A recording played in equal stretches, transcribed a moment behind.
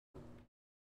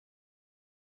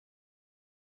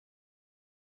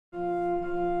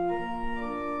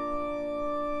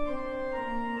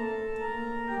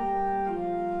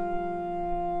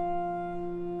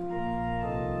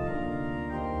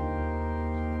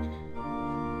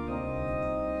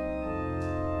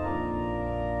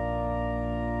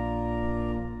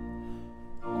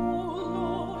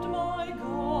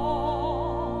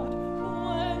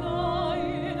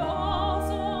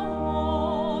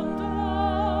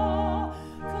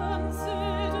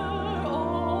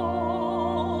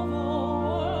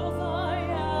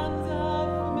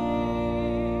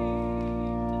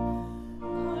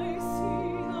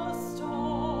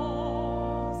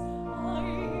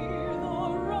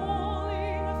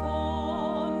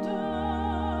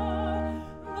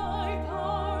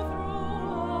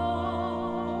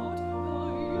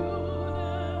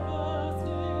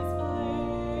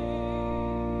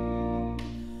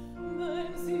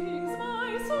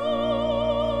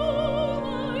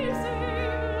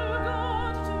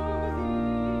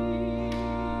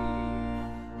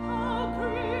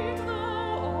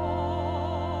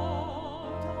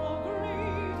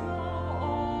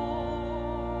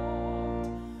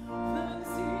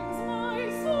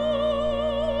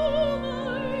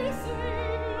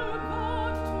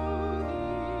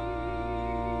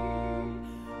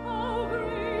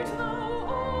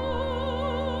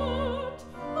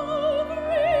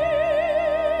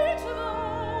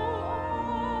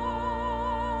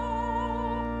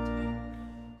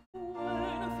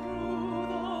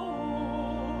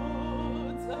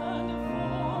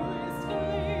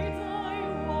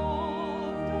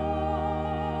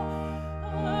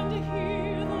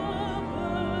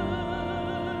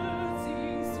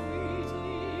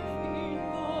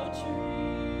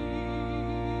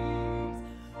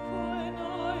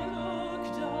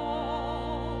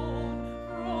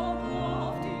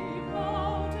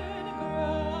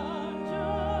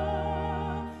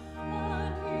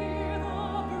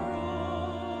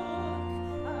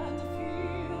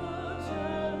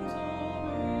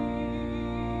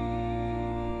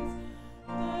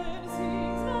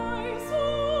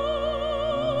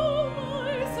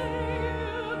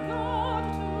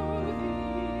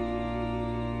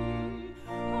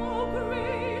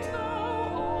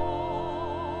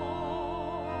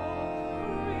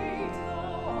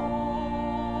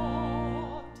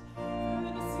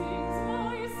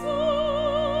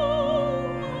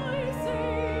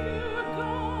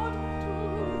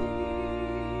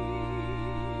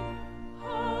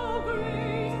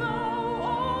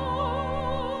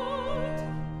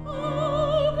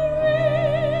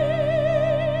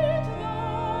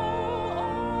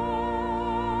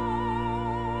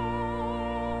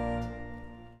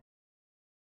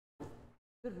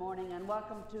morning and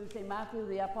welcome to St. Matthew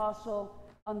the Apostle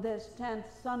on this 10th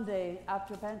Sunday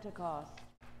after Pentecost.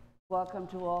 Welcome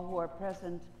to all who are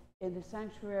present in the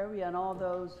sanctuary and all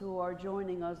those who are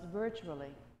joining us virtually.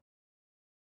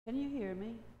 Can you hear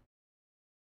me?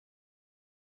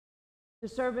 The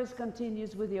service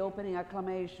continues with the opening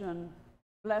acclamation,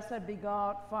 "Blessed be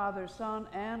God, Father, Son,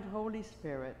 and Holy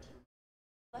Spirit."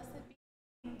 Blessed be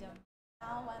the kingdom,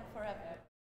 now and forever.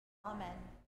 Amen.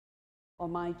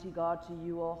 Almighty God, to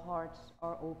you all hearts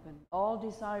are open, all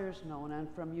desires known, and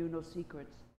from you no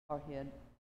secrets are hid.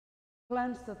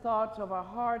 Cleanse the thoughts of our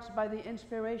hearts by the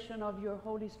inspiration of your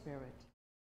Holy Spirit,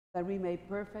 that we may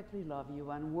perfectly love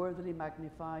you and worthily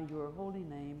magnify your holy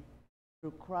name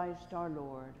through Christ our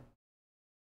Lord.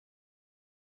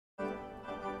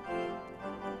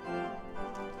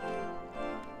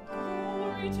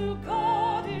 Glory to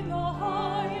God in the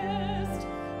highest,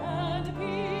 and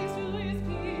peace to his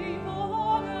people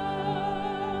on earth.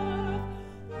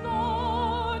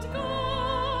 Lord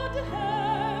God,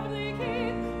 heavenly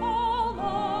King,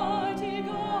 almighty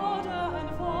God and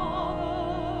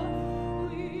Father,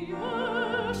 we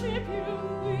worship you,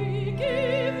 we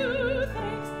give you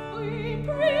thanks, we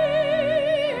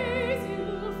praise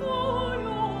you for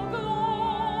your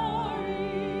glory.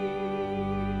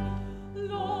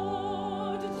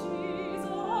 Lord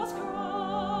Jesus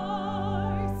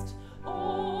Christ,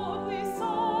 only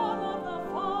Son of the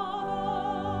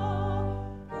Father,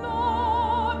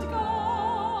 Lord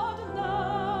God,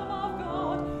 Lamb of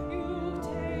God, you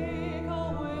take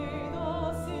away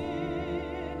the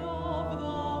sin of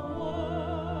the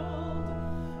world.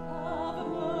 Have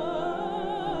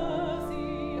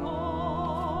mercy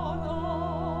on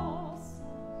us.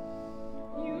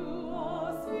 You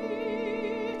are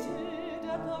seated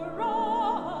at the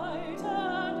right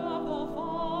hand of the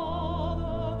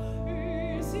Father.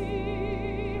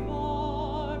 Receive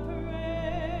our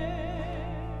prayer.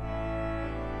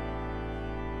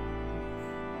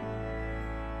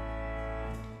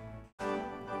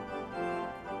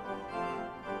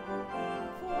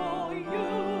 For you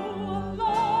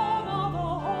alone are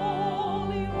the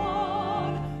Holy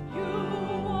One, you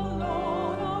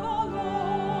alone are the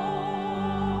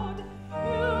Lord,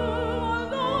 you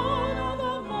alone are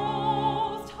the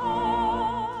Most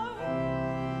High,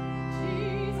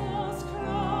 Jesus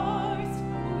Christ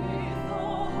with the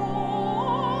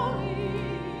Holy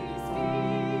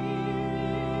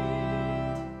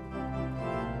Spirit.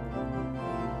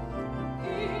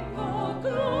 In the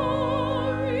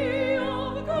glory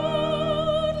of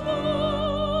God the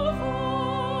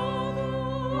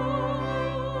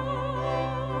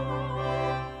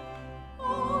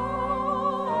Amen.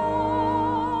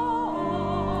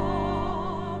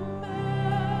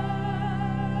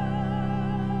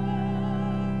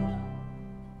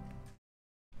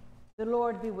 The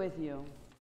Lord be with you.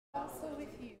 Also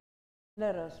with you.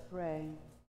 Let us pray.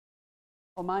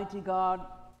 Almighty God,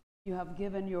 you have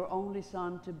given your only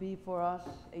Son to be for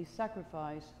us a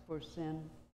sacrifice for sin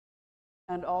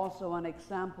and also an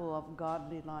example of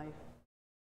godly life.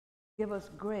 Give us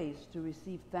grace to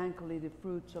receive thankfully the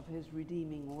fruits of his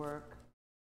redeeming work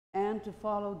and to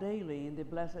follow daily in the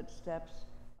blessed steps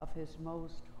of his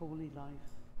most holy life.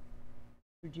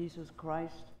 Through Jesus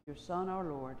Christ, your Son, our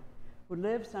Lord, who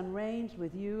lives and reigns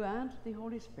with you and the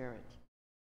Holy Spirit,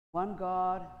 one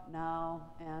God,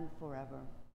 now and forever.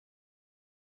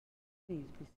 Please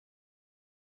be seated.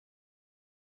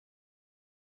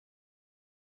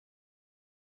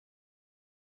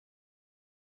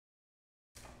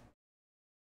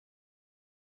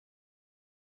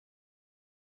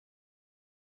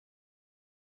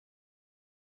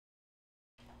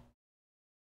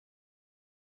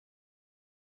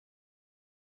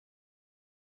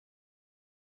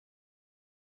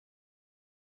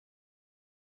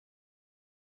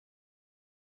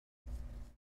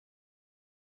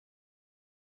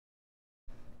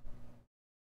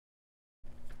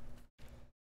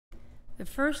 The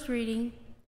first reading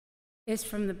is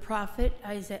from the prophet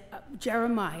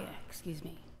Jeremiah.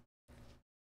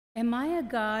 Am I a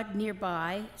God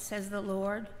nearby, says the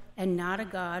Lord, and not a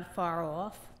God far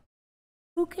off?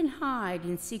 Who can hide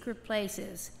in secret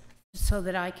places so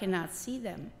that I cannot see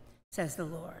them, says the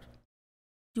Lord?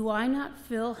 Do I not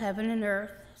fill heaven and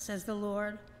earth, says the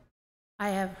Lord? I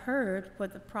have heard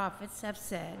what the prophets have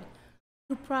said,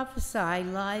 who prophesy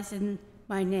lies in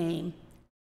my name,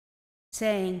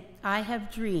 saying, I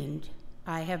have dreamed,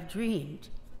 I have dreamed.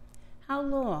 How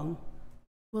long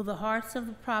will the hearts of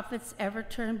the prophets ever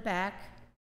turn back,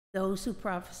 those who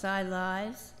prophesy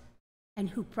lies and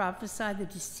who prophesy the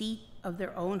deceit of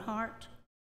their own heart?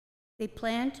 They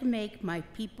plan to make my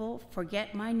people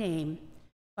forget my name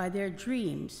by their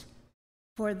dreams,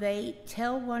 For they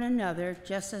tell one another,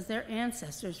 just as their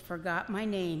ancestors forgot my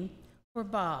name for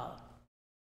Baal.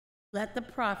 Let the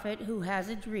prophet who has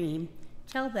a dream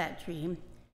tell that dream,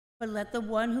 but let the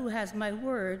one who has my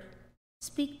word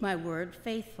speak my word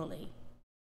faithfully.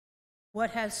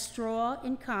 What has straw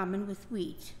in common with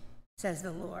wheat, says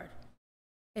the Lord?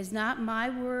 Is not my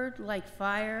word like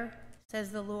fire, says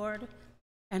the Lord,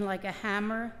 and like a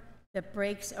hammer that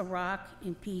breaks a rock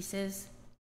in pieces?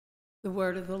 The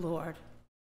word of the Lord.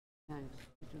 Thanks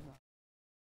be to God.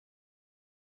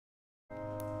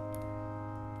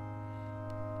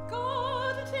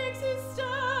 God takes his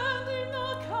stand in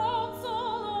the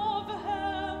council of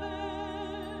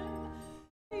heaven.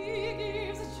 He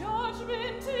gives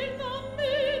judgment in the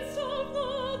midst of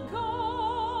the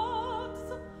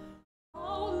gods.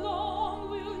 How long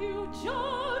will you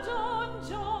judge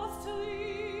unjustly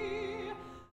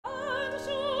and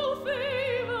show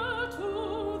favor to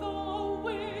the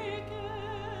wicked?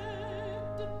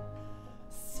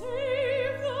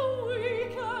 Save the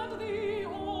weak and the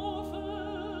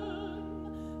orphan.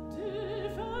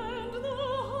 Defend the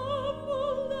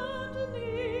humble and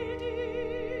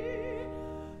needy.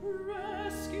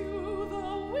 Rescue the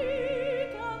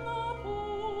weak and the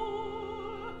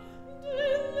poor.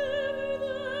 Deliver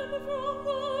them from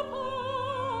the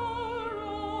power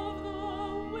of the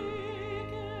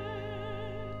wicked.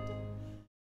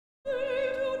 They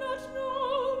do not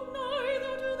know,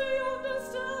 neither do they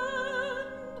understand.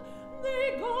 They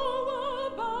go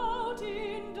about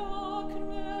in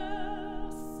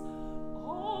darkness.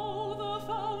 All the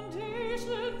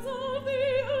foundations of the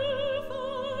earth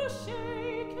are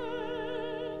shaken.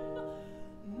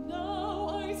 Now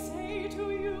I say to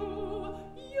you,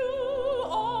 you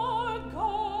are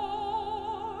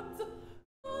gods,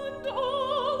 and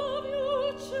all of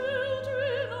you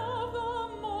children of the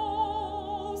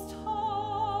Most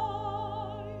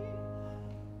High.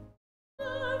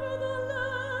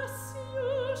 Nevertheless,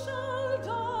 you shall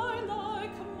die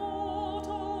like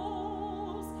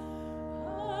mortals,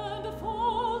 and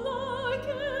fall like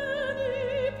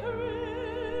any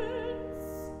prince.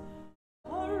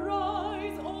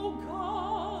 Arise, O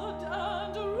God,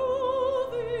 and rule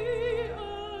the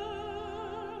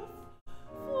earth,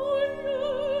 for you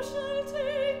shall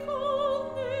take all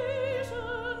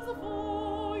nations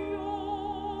for your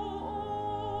own.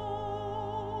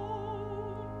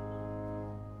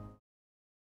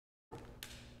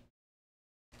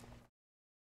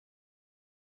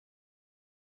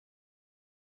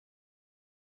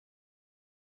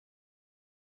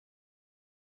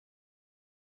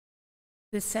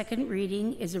 The second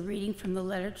reading is a reading from the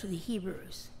letter to the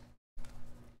Hebrews.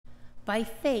 By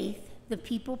faith, the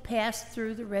people passed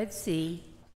through the Red Sea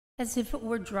as if it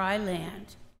were dry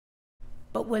land.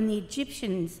 But when the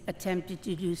Egyptians attempted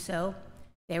to do so,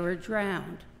 they were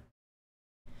drowned.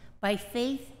 By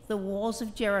faith, the walls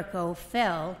of Jericho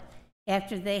fell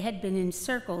after they had been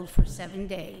encircled for 7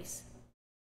 days.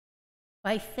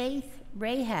 By faith,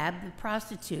 Rahab the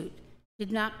prostitute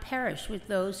did not perish with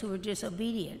those who were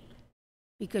disobedient,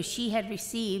 because she had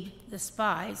received the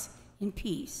spies in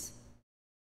peace.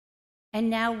 And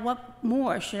now what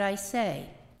more should I say?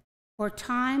 For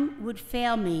time would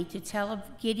fail me to tell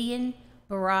of Gideon,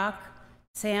 Barak,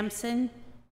 Samson,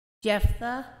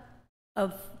 Jephthah,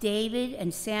 of David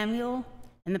and Samuel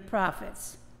and the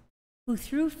prophets, who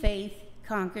through faith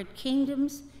conquered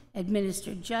kingdoms,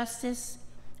 administered justice,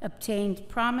 obtained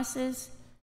promises,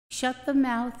 shut the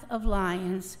mouth of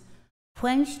lions,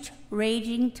 quenched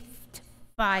raging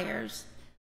fires,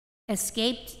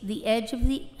 escaped the edge of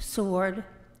the sword,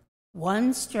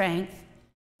 won strength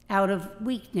out of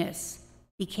weakness,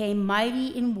 became mighty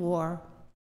in war,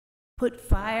 put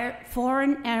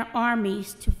foreign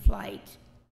armies to flight.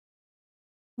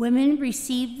 Women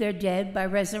received their dead by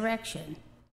resurrection.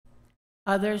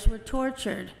 Others were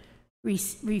tortured,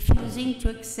 refusing to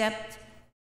accept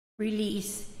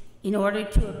release in order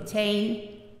to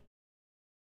obtain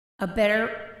a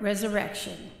better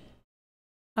resurrection.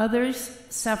 Others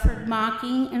suffered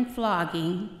mocking and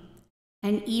flogging,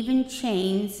 and even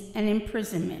chains and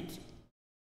imprisonment.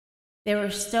 They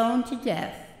were stoned to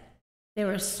death. They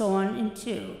were sawn in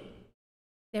two.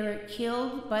 They were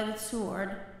killed by the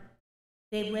sword.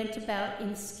 They went about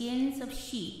in skins of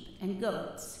sheep and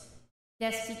goats,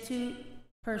 destitute,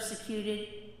 persecuted,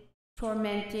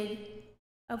 tormented,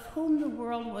 of whom the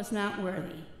world was not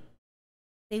worthy.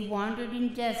 They wandered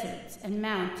in deserts and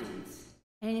mountains,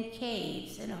 and in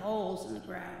caves and holes in the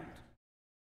ground.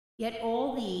 Yet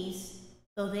all these,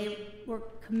 though they were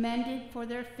commended for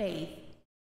their faith,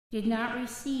 did not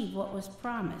receive what was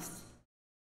promised,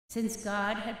 since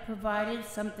God had provided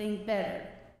something better,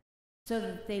 so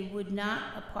that they would not,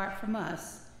 apart from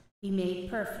us, be made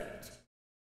perfect.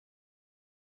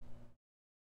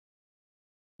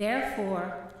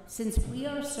 Therefore, since we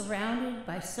are surrounded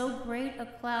by so great a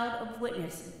cloud of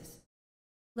witnesses,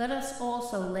 let us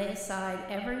also lay aside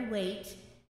every weight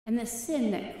and the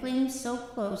sin that clings so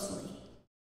closely,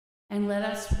 and let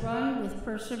us run with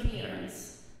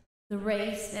perseverance the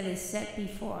race that is set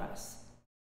before us,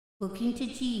 looking to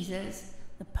Jesus,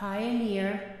 the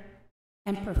pioneer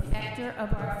and perfecter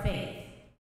of our faith,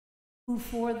 who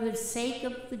for the sake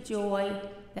of the joy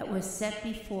that was set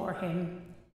before him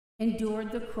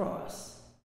endured the cross,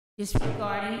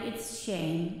 disregarding its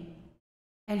shame,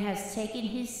 and has taken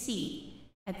his seat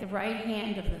at the right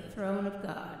hand of the throne of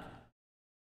God.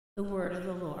 The word of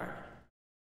the Lord.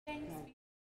 Thanks be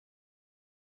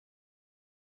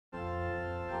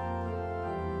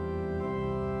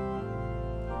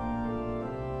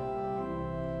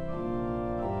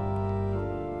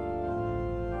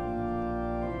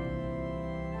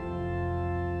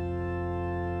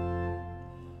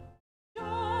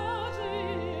God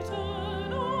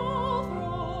eternal,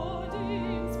 throned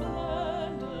in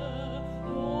splendor,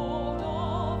 Lord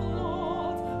of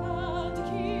lords and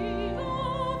King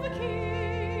of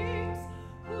kings,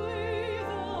 with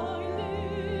thy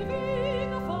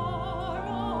living fire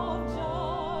of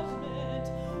judgment,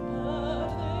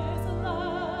 purge this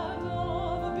land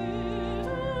of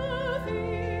bitter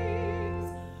things,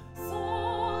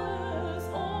 solace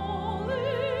all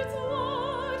its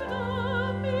wide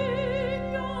dominion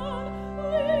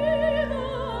with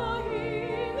the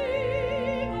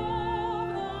healing of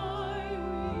thy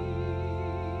wings.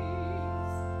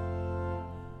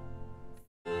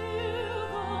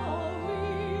 Fill the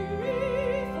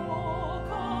weary folk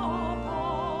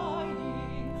abiding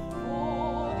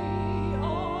for the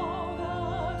hour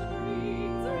that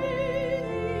brings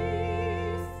release,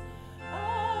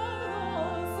 and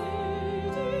the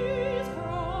city's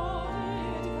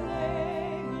crowded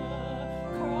clangor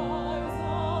cries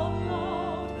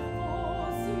aloud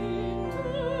for sin to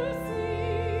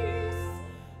cease,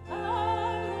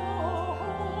 and the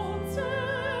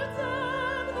homesteads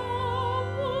and the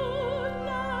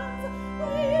woodlands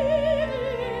wait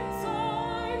in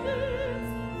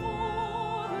silence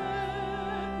for their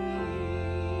peace.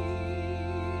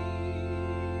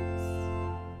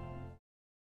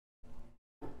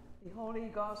 The Holy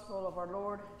Gospel of our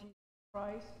Lord Jesus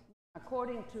Christ,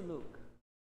 according to Luke.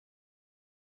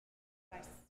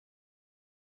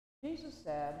 Jesus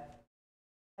said,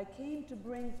 I came to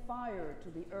bring fire to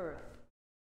the earth,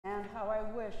 and how I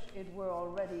wish it were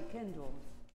already kindled.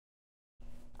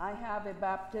 I have a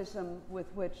baptism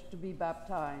with which to be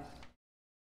baptized.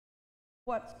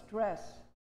 What stress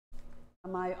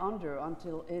am I under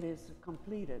until it is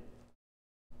completed?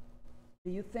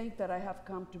 Do you think that I have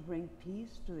come to bring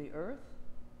peace to the earth?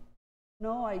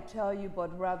 No, I tell you,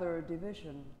 but rather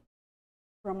division.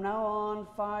 From now on,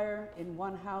 fire in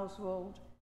one household,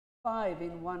 5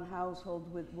 in one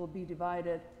household will be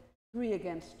divided, 3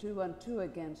 against 2 and 2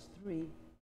 against 3.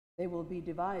 They will be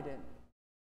divided.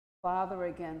 Father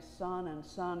against son and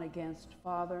son against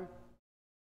father,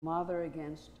 mother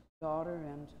against daughter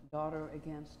and daughter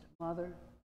against mother,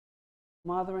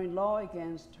 mother-in-law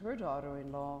against her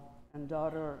daughter-in-law, and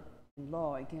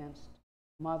daughter-in-law against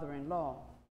mother-in-law.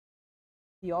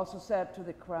 He also said to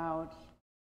the crowd,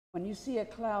 when you see a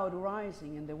cloud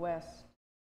rising in the west,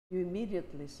 you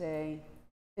immediately say,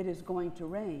 it is going to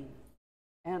rain,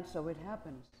 and so it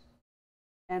happens.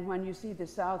 And when you see the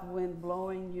south wind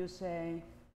blowing, you say,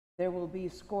 there will be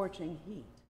scorching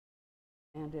heat,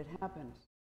 and it happens.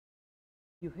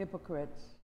 You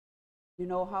hypocrites, you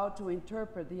know how to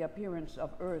interpret the appearance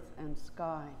of earth and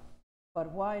sky,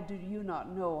 but why do you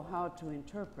not know how to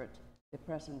interpret the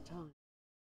present time?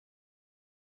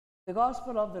 The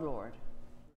Gospel of the Lord.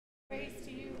 praise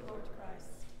to you, Lord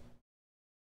Christ.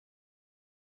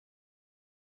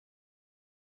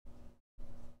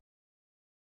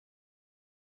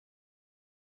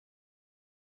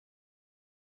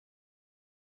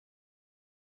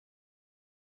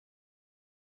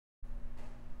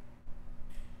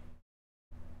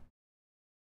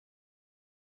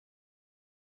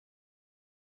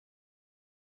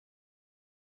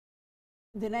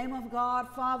 In the name of God,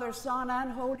 Father, Son,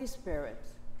 and Holy Spirit.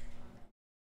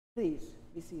 Please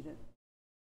be seated.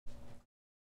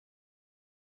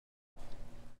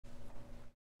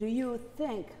 Do you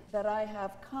think that I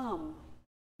have come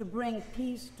to bring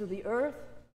peace to the earth?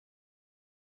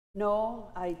 No,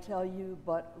 I tell you,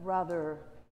 but rather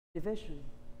division.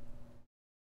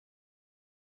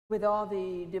 With all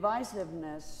the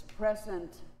divisiveness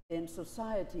present in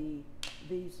society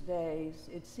these days,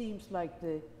 it seems like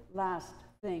the last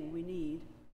thing we need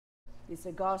is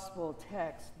a gospel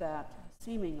text that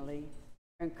seemingly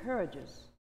encourages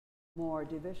more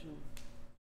division.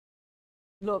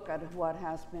 Look at what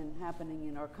has been happening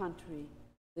in our country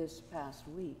this past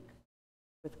week,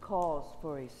 with calls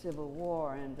for a civil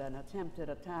war and an attempted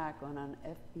attack on an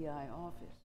FBI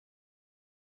office.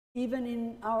 Even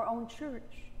in our own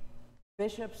church,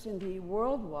 bishops in the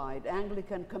worldwide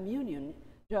Anglican Communion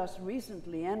just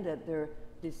recently ended their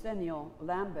decennial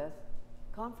Lambeth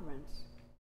conference.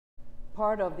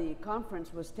 Part of the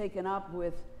conference was taken up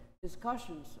with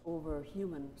discussions over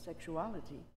human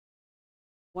sexuality.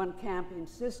 One camp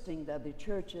insisting that the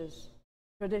church's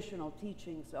traditional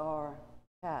teachings are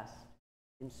cast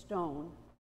in stone,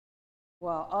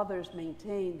 while others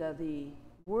maintain that the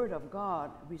Word of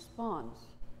God responds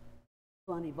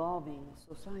to an evolving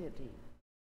society.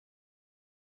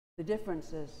 The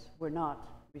differences were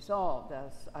not resolved,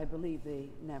 as I believe they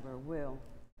never will.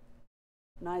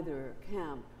 Neither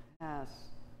camp has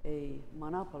a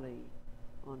monopoly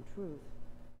on truth.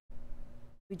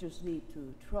 We just need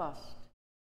to trust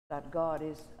that God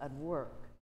is at work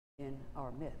in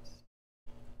our midst.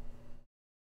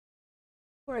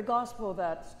 For a gospel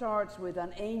that starts with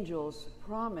an angel's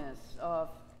promise of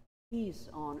peace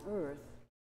on earth,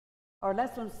 our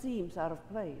lesson seems out of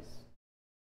place.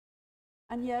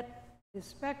 And yet, the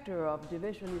specter of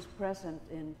division is present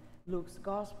in Luke's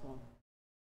gospel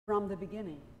from the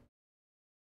beginning.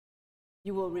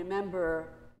 You will remember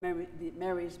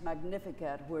Mary's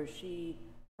Magnificat, where she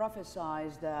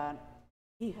prophesies that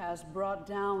he has brought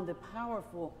down the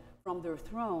powerful from their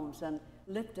thrones and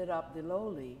lifted up the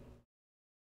lowly.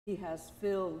 He has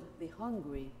filled the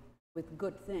hungry with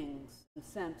good things and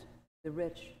sent the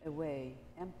rich away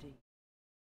empty.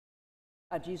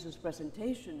 At Jesus'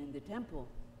 presentation in the temple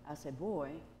as a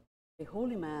boy, a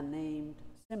holy man named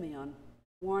Simeon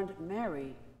warned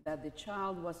Mary that the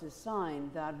child was a sign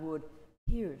that would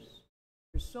pierce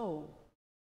her soul.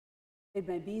 It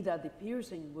may be that the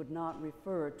piercing would not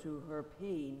refer to her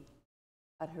pain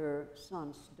at her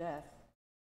son's death,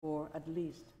 or at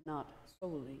least not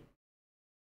solely.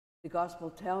 The gospel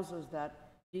tells us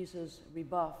that Jesus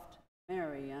rebuffed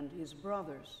Mary and his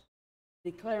brothers,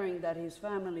 declaring that his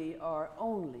family are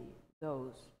only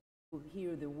those who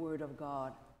hear the word of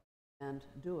God and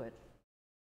do it.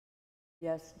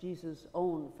 Yes, Jesus'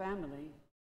 own family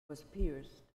was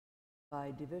pierced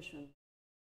by division.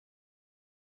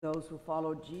 Those who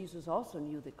followed Jesus also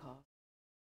knew the cost.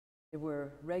 They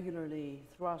were regularly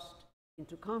thrust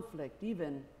into conflict,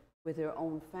 even with their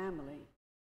own family.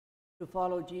 To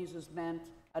follow Jesus meant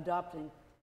adopting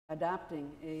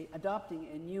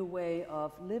a new way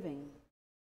of living.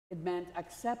 It meant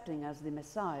accepting as the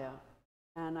Messiah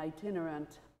an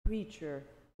itinerant preacher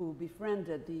who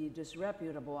befriended the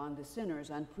disreputable and the sinners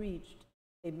and preached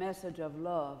a message of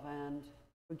love and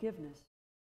forgiveness,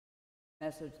 a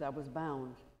message that was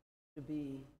bound to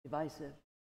be divisive.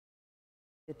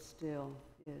 It still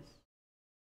is.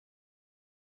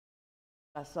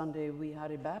 Last Sunday we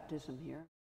had a baptism here.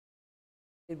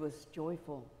 It was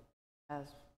joyful, as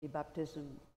a baptism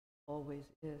always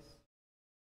is.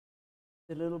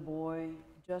 The little boy,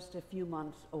 just a few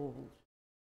months old,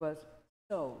 was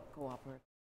so cooperative,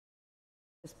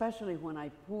 especially when I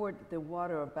poured the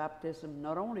water of baptism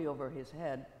not only over his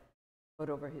head, but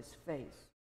over his face.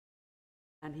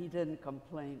 And he didn't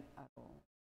complain at all.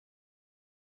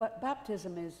 But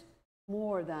baptism is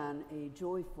more than a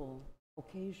joyful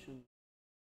occasion.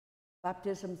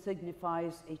 Baptism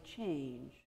signifies a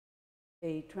change,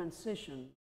 a transition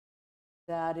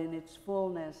that in its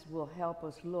fullness will help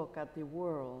us look at the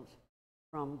world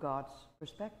from God's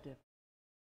perspective.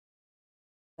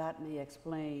 That may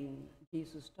explain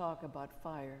Jesus' talk about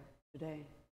fire today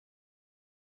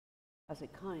as a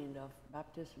kind of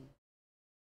baptism.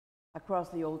 Across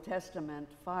the Old Testament,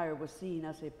 fire was seen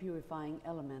as a purifying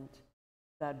element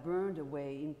that burned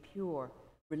away impure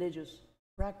religious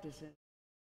practices,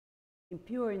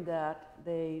 impure in that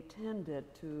they tended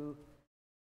to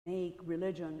make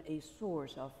religion a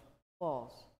source of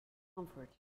false comfort.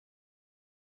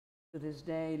 To this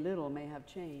day, little may have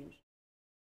changed.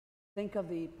 Think of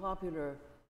the popular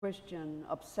Christian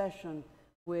obsession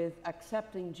with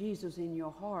accepting Jesus in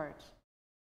your heart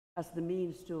as the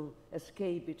means to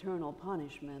escape eternal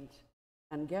punishment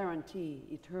and guarantee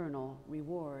eternal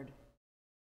reward,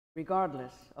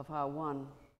 regardless of how one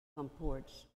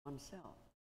comports oneself.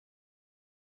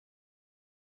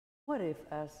 What if,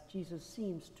 as Jesus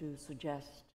seems to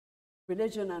suggest,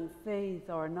 religion and faith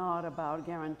are not about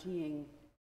guaranteeing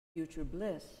future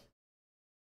bliss,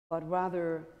 but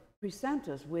rather present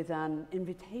us with an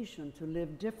invitation to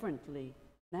live differently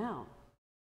now,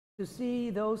 to see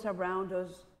those around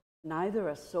us neither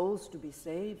as souls to be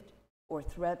saved or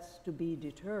threats to be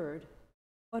deterred,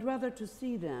 but rather to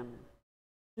see them,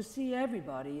 to see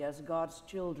everybody as God's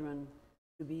children,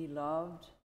 to be loved,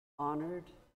 honored,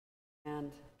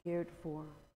 and cared for.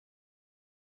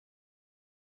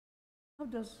 How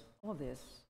does all this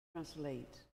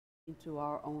translate into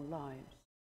our own lives?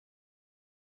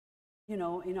 You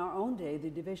know, in our own day, the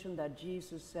division that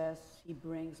Jesus says he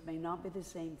brings may not be the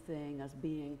same thing as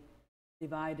being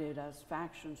divided as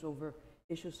factions over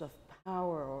issues of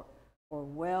power or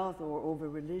wealth or over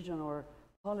religion or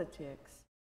politics,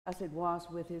 as it was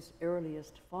with his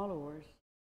earliest followers.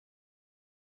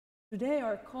 Today,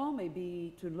 our call may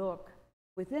be to look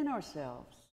within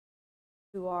ourselves,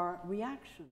 to our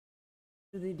reaction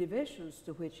to the divisions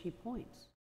to which he points.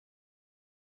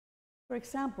 For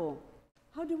example,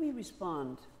 how do we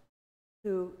respond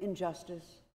to injustice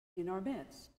in our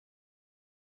midst?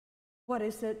 What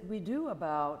is it we do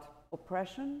about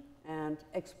oppression and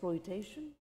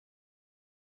exploitation?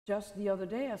 Just the other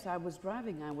day, as I was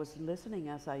driving, I was listening,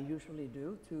 as I usually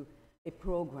do, to a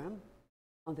program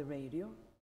on the radio.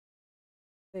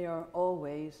 They are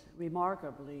always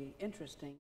remarkably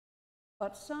interesting,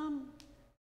 but some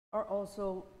are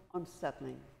also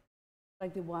unsettling,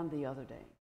 like the one the other day.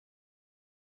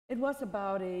 It was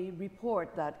about a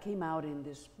report that came out in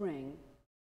the spring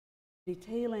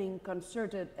detailing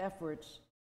concerted efforts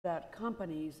that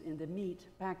companies in the meat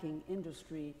packing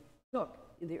industry took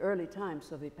in the early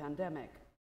times of the pandemic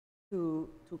to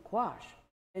quash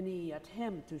any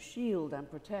attempt to shield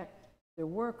and protect their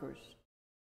workers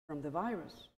from the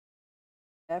virus.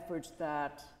 Efforts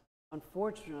that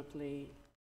unfortunately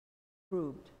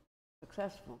proved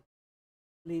successful,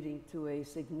 leading to a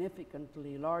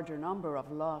significantly larger number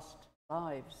of lost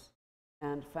lives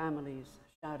and families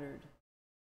shattered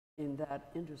in that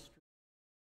industry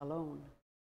alone.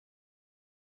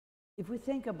 If we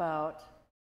think about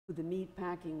who the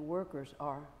meatpacking workers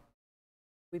are,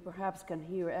 we perhaps can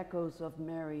hear echoes of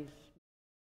Mary's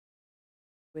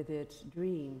with its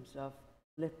dreams of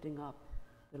lifting up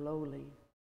the lowly,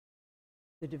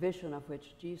 the division of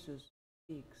which Jesus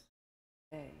speaks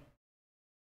today.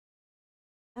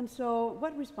 And so,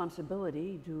 what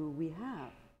responsibility do we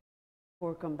have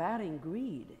for combating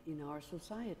greed in our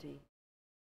society?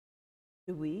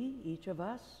 Do we, each of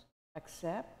us,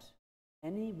 accept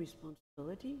any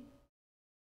responsibility?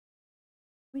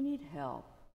 We need help,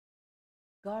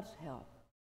 God's help,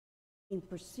 in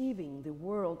perceiving the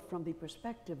world from the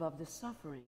perspective of the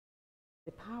suffering,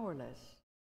 the powerless,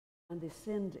 and the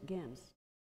sinned against,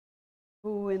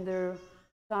 who in their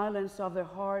silence of their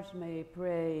hearts may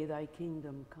pray, "Thy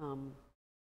kingdom come,"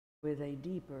 with a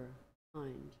deeper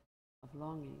kind of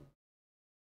longing.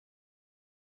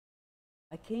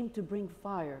 I came to bring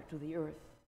fire to the earth,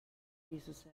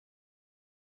 Jesus said.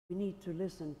 We need to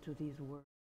listen to these words.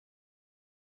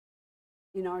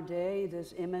 In our day,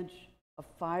 this image of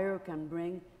fire can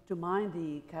bring to mind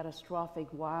the catastrophic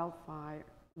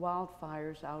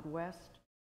wildfires out west.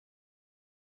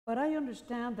 But I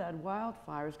understand that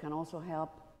wildfires can also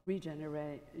help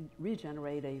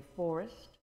regenerate a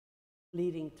forest,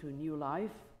 leading to new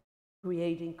life,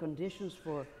 creating conditions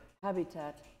for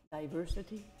habitat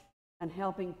diversity, and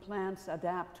helping plants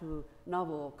adapt to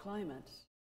novel climates.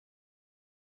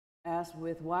 As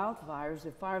with wildfires,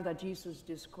 the fire that Jesus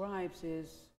describes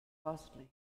is costly,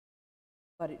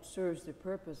 but it serves the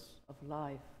purpose of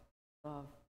life, love.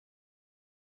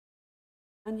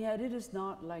 And yet it is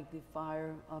not like the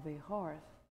fire of a hearth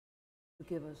to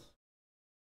give us.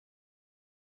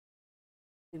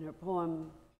 In her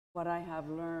poem, What I Have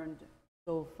Learned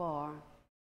So Far,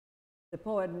 the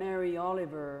poet Mary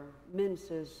Oliver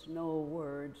minces no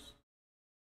words,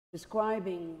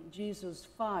 describing Jesus'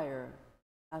 fire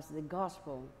as the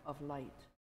gospel of light.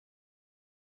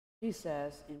 She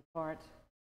says, in part,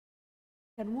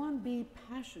 can one be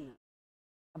passionate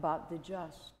about the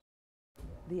just,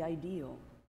 the ideal,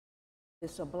 the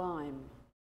sublime,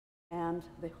 and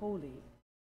the holy,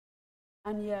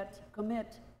 and yet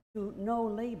commit to no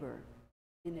labor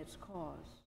in its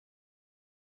cause?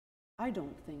 I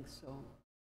don't think so.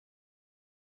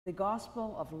 The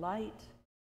gospel of light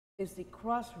is the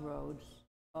crossroads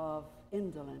of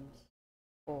indolence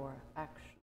or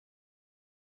action.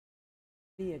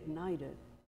 Be ignited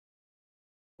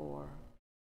or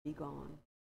be gone.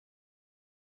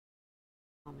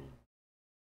 Amen.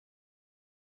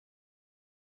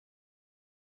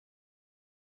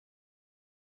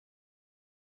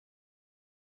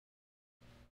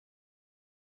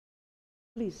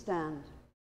 Please stand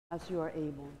as you are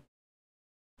able.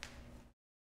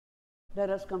 Let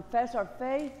us confess our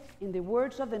faith in the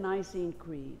words of the Nicene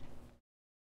Creed.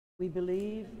 We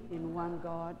believe in one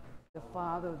God, the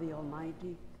Father, the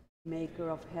Almighty, maker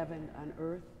of heaven and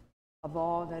earth, of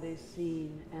all that is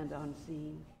seen and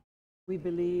unseen. We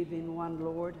believe in one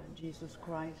Lord, Jesus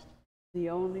Christ, the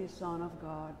only Son of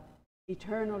God,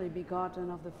 eternally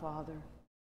begotten of the Father,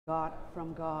 God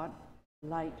from God,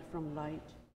 light from light,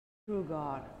 true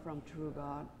God from true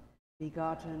God,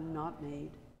 begotten, not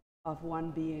made, of one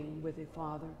being with the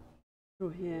Father. Through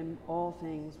him all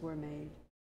things were made.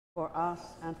 For us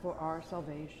and for our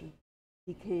salvation,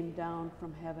 he came down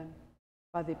from heaven.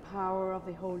 By the power of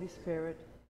the Holy Spirit,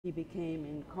 he became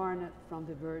incarnate from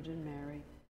the Virgin Mary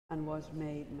and was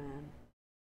made man.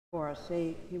 For our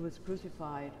sake, he was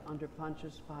crucified under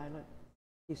Pontius Pilate.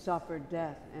 He suffered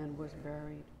death and was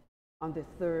buried. On the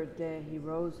third day, he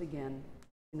rose again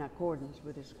in accordance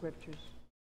with the Scriptures.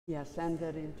 He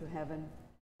ascended into heaven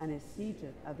and is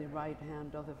seated at the right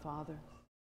hand of the Father.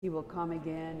 He will come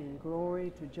again in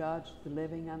glory to judge the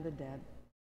living and the dead,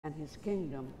 and his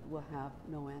kingdom will have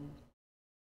no end.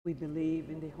 We believe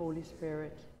in the Holy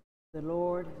Spirit, the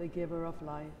Lord, the giver of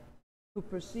life, who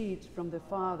proceeds from the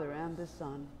Father and the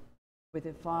Son. With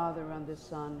the Father and the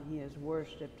Son he is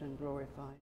worshipped and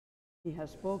glorified. He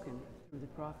has spoken through the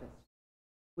prophets.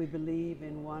 We believe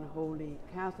in one holy,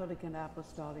 Catholic and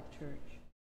Apostolic Church.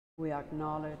 We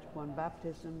acknowledge one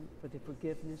baptism for the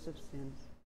forgiveness of sins.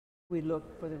 We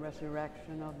look for the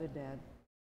resurrection of the dead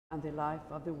and the life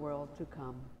of the world to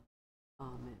come.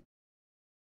 Amen.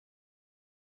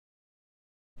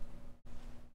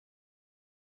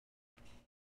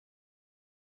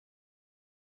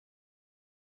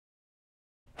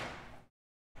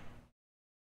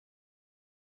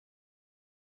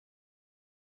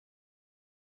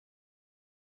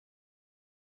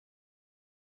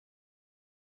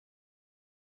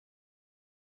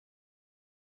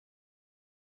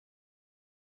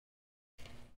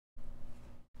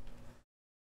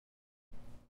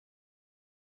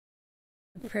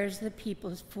 The prayers of the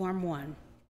people form one.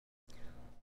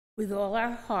 With all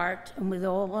our heart and with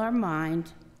all our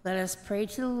mind, let us pray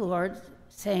to the Lord,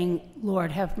 saying,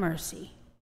 Lord, have mercy.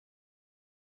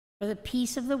 For the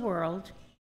peace of the world,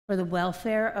 for the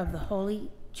welfare of the Holy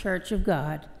Church of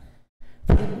God,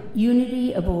 for the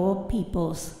unity of all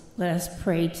peoples, let us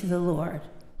pray to the Lord.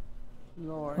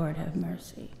 Lord, have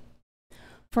mercy.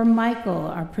 For Michael,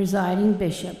 our presiding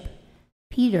bishop,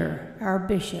 Peter, our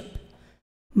bishop,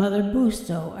 Mother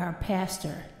Busto, our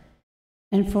pastor,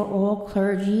 and for all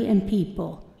clergy and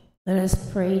people, let us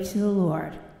pray to the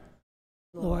Lord.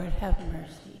 Lord, have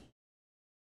mercy.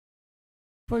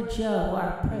 For Joe,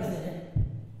 our president,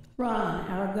 Ron,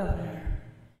 our governor,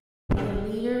 for the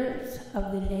leaders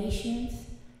of the nations,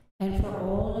 and for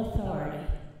all authority,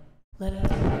 let us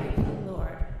pray to the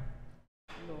Lord.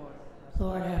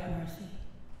 Lord, have mercy.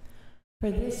 For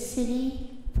this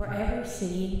city, for every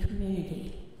city and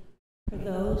community, for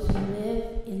those who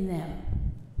live in them,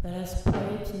 let us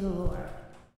pray to the Lord.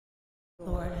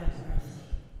 Lord, have mercy.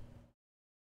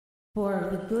 For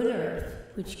the good earth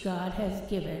which God has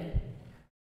given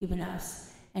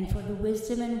us, and for the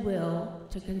wisdom and will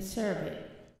to conserve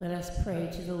it, let us pray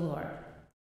to the Lord.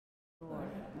 Lord,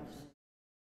 have mercy.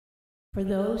 For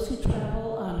those who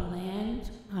travel on land,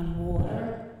 on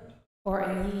water, or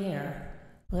in the air,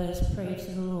 let us pray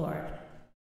to the Lord.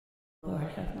 Lord,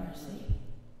 have mercy.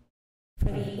 For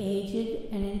the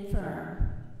aged and infirm,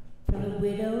 for the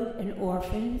widowed and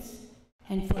orphans,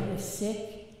 and for the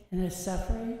sick and the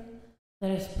suffering,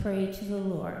 let us pray to the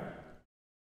Lord.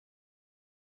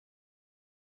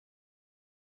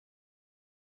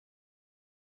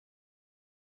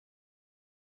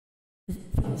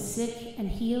 For the sick and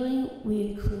healing,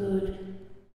 we include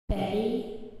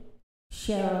Betty,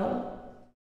 Cheryl,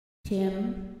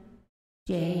 Tim,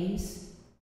 James,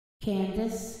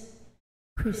 Candace,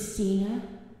 Christina,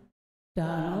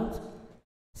 Donald,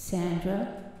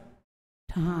 Sandra,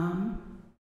 Tom,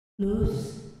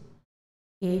 Luce,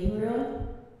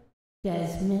 Gabriel,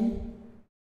 Desmond,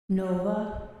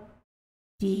 Nova,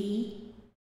 Dee,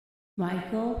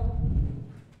 Michael,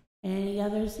 and any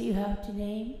others that you have to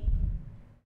name.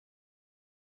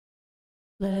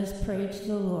 Let us pray to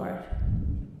the Lord.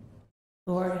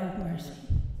 Lord, have mercy.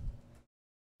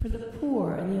 For the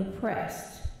poor and the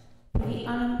oppressed, for the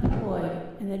unemployed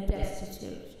and the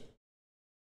destitute,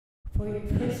 for your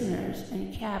prisoners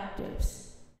and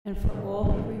captives, and for all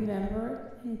who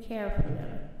remember and care for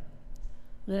them,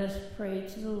 let us pray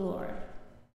to the Lord.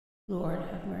 Lord,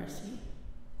 have mercy.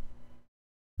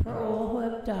 For all who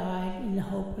have died in the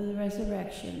hope of the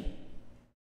resurrection,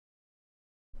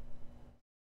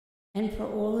 and for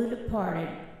all the departed,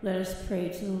 let us pray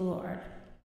to the Lord.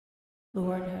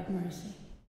 Lord, have mercy.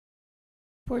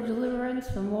 For deliverance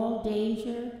from all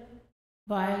danger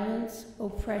violence,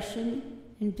 oppression,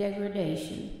 and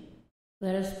degradation.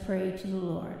 Let us pray to the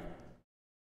Lord.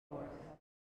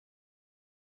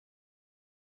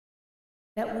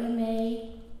 That we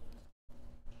may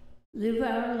live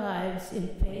our lives in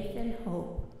faith and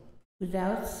hope,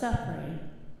 without suffering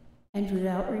and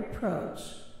without reproach.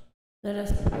 Let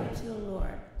us pray to the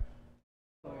Lord.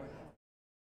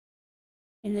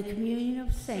 In the communion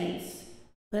of saints,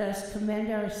 let us commend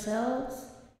ourselves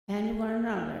and one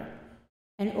another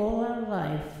and all our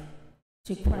life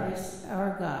to Christ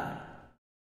our God.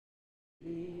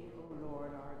 Thee, O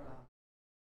Lord our God.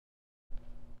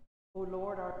 O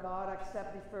Lord our God,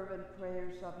 accept the fervent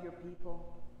prayers of your people,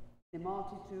 the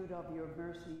multitude of your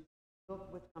mercies.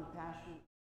 Look with compassion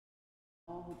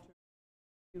on all who turn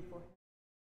to you for help.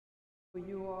 For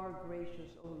you are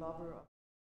gracious, O lover of,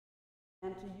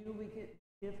 and to you we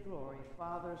give glory,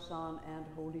 Father, Son, and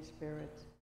Holy Spirit,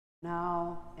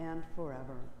 now and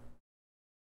forever.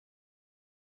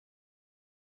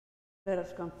 Let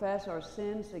us confess our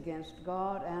sins against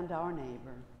God and our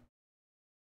neighbor.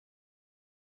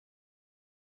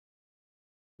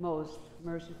 Most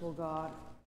merciful God,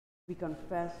 we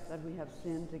confess that we have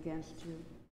sinned against you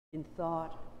in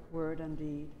thought, word, and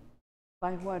deed,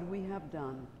 by what we have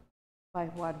done, by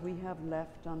what we have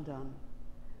left undone.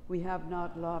 We have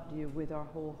not loved you with our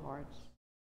whole hearts.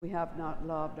 We have not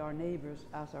loved our neighbors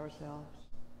as ourselves.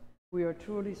 We are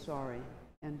truly sorry,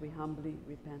 and we humbly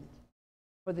repent.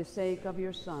 For the sake of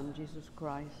your Son, Jesus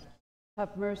Christ,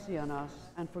 have mercy on us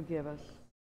and forgive us,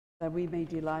 that we may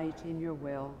delight in your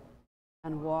will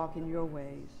and walk in your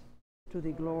ways, to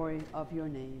the glory of your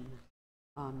name.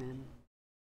 Amen.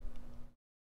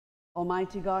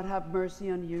 Almighty God, have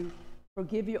mercy on you,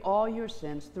 forgive you all your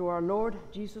sins through our Lord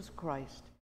Jesus Christ,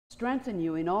 strengthen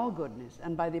you in all goodness,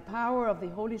 and by the power of the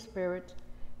Holy Spirit,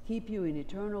 keep you in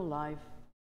eternal life.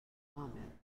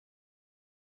 Amen.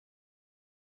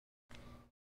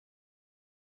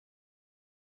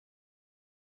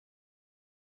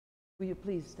 Will you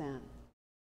please stand?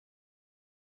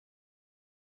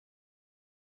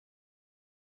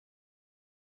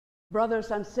 Brothers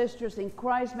and sisters in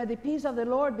Christ, may the peace of the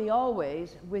Lord be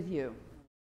always with you.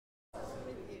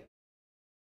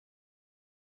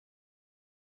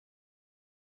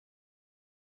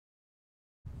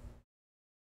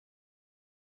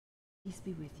 Peace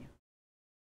be with you.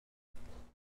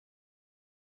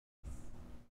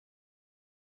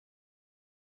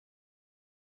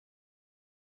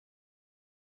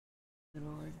 The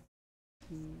Lord,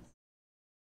 peace.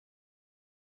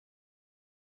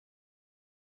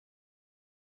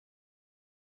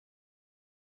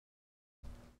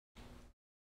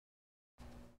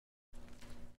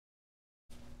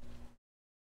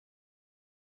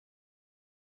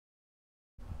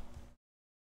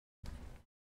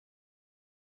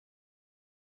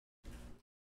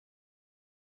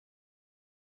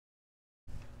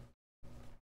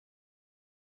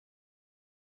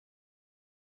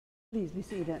 Please be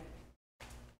seated.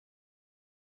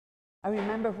 I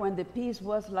remember when the peace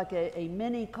was like a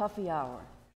mini coffee hour.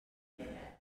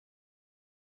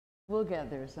 We'll get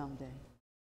there someday.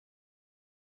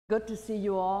 Good to see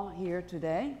you all here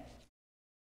today.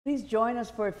 Please join us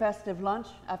for a festive lunch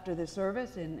after the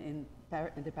service in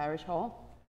the parish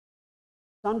hall.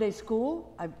 Sunday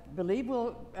school, I believe,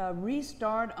 will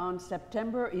restart on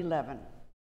September 11.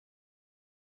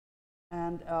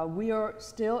 And we are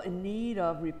still in need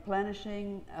of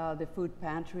replenishing the food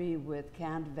pantry with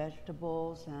canned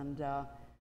vegetables and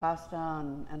pasta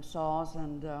and sauce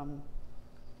and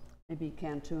maybe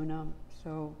canned tuna.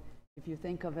 So if you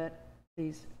think of it,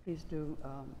 please do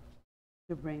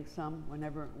bring some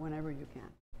whenever you can.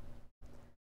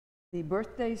 The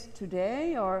birthdays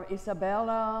today are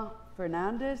Isabella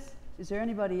Fernandez. Is there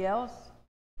anybody else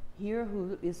here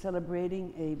who is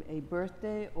celebrating a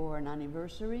birthday or an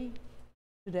anniversary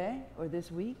today or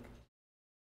this week?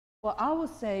 Well, I will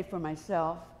say for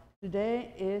myself,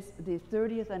 today is the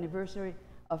 30th anniversary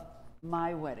of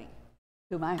my wedding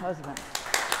to my husband,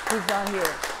 who's not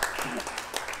here.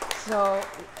 So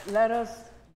let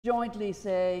us jointly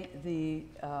say the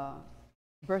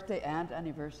birthday and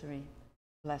anniversary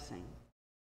blessing.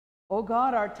 O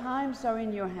God, our times are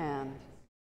in your hand.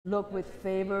 Look with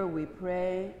favor, we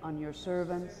pray, on your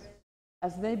servants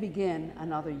as they begin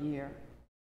another year.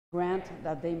 Grant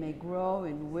that they may grow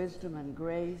in wisdom and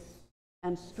grace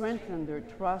and strengthen their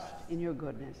trust in your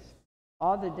goodness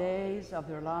all the days of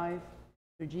their life,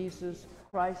 through Jesus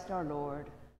Christ our Lord.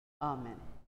 Amen.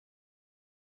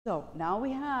 So now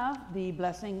we have the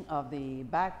blessing of the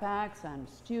backpacks and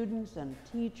students and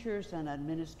teachers and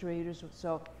administrators.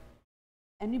 So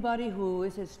anybody who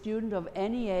is a student of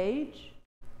any age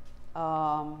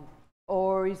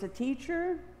or is a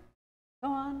teacher?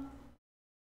 Come on.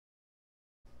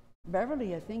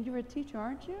 Beverly, I think you're a teacher,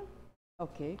 aren't you?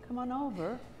 Okay, come on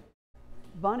over.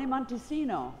 Bonnie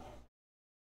Montesino.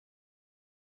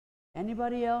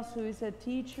 Anybody else who is a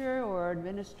teacher or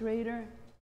administrator?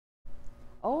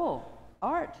 Oh,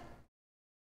 Art.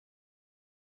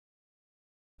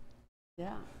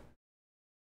 Yeah.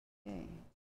 Okay.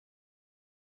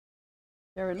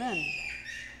 Sherry Lynn.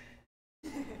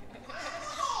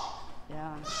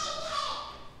 Yeah.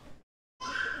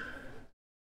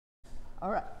 All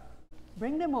right.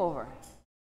 Bring them over.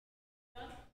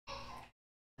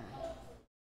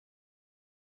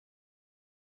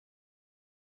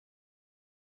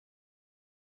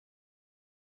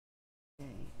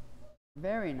 Okay.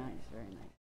 Very nice, very nice.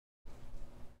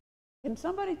 Can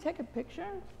somebody take a picture?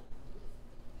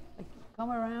 Like,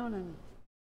 come around and,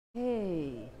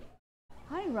 hey.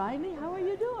 Hi, Riley, how are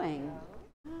you doing?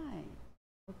 Hi.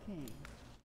 Okay.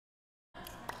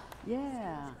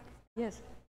 Yeah. Yes.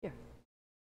 Here.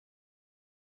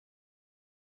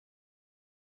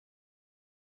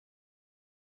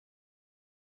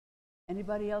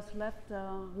 Anybody else left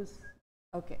who's...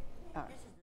 Okay. All right.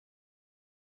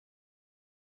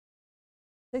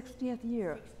 60th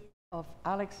year of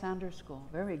Alexander School.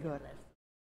 Very good.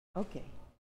 Okay.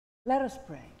 Let us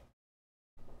pray.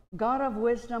 God of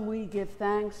wisdom, we give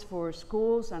thanks for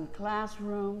schools and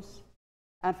classrooms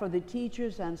and for the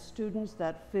teachers and students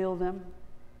that fill them.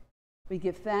 We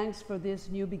give thanks for this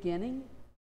new beginning,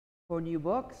 for new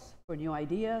books, for new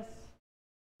ideas,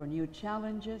 for new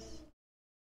challenges.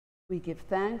 We give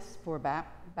thanks for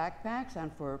backpacks and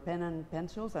for pen and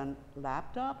pencils and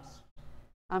laptops,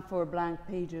 and for blank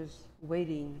pages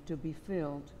waiting to be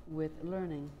filled with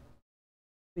learning.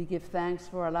 We give thanks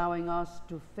for allowing us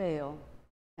to fail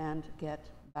and get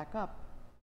back up.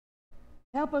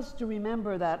 Help us to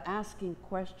remember that asking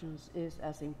questions is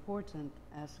as important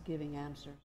as giving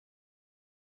answers.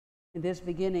 In this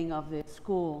beginning of the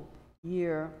school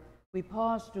year, we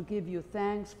pause to give you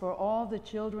thanks for all the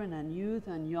children and youth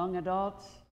and young adults,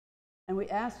 and we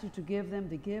ask you to give them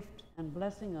the gift and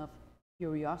blessing of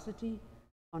curiosity,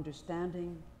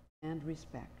 understanding, and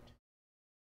respect.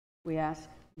 We ask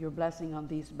your blessing on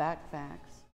these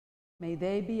backpacks. May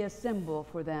they be a symbol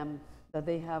for them that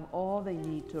they have all they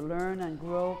need to learn and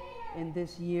grow in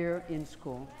this year in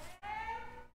school.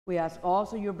 We ask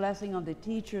also your blessing on the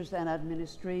teachers and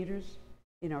administrators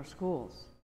in our schools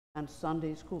and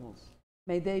Sunday schools.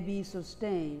 May they be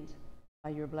sustained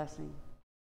by your blessing.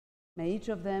 May each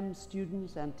of them,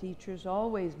 students and teachers,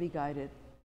 always be guided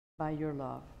by your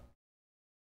love.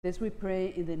 This we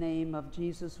pray in the name of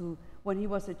Jesus, who, when he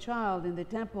was a child in the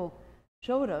temple,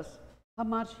 showed us how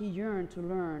much he yearned to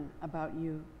learn about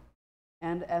you,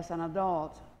 and as an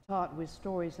adult, taught with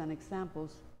stories and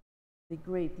examples the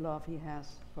great love he has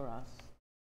for us.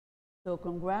 So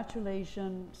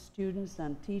congratulations, students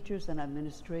and teachers and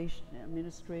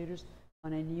administrators,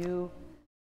 on a new,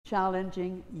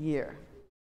 challenging year.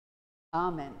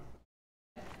 Amen.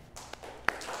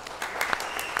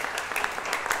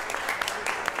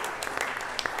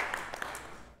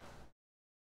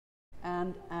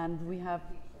 And we have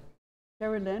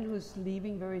Sherry Lynn, who's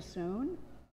leaving very soon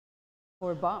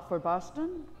for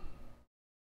Boston.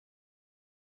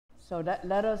 So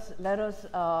let us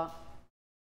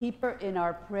keep her in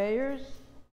our prayers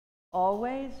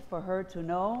always, for her to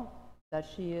know that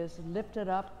she is lifted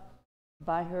up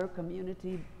by her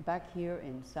community back here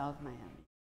in South Miami.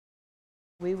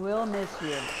 We will miss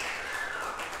you.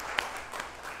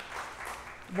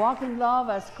 Walk in love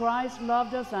as Christ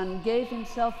loved us and gave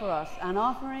himself for us, an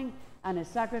offering and a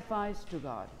sacrifice to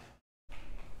God.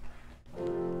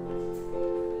 Oh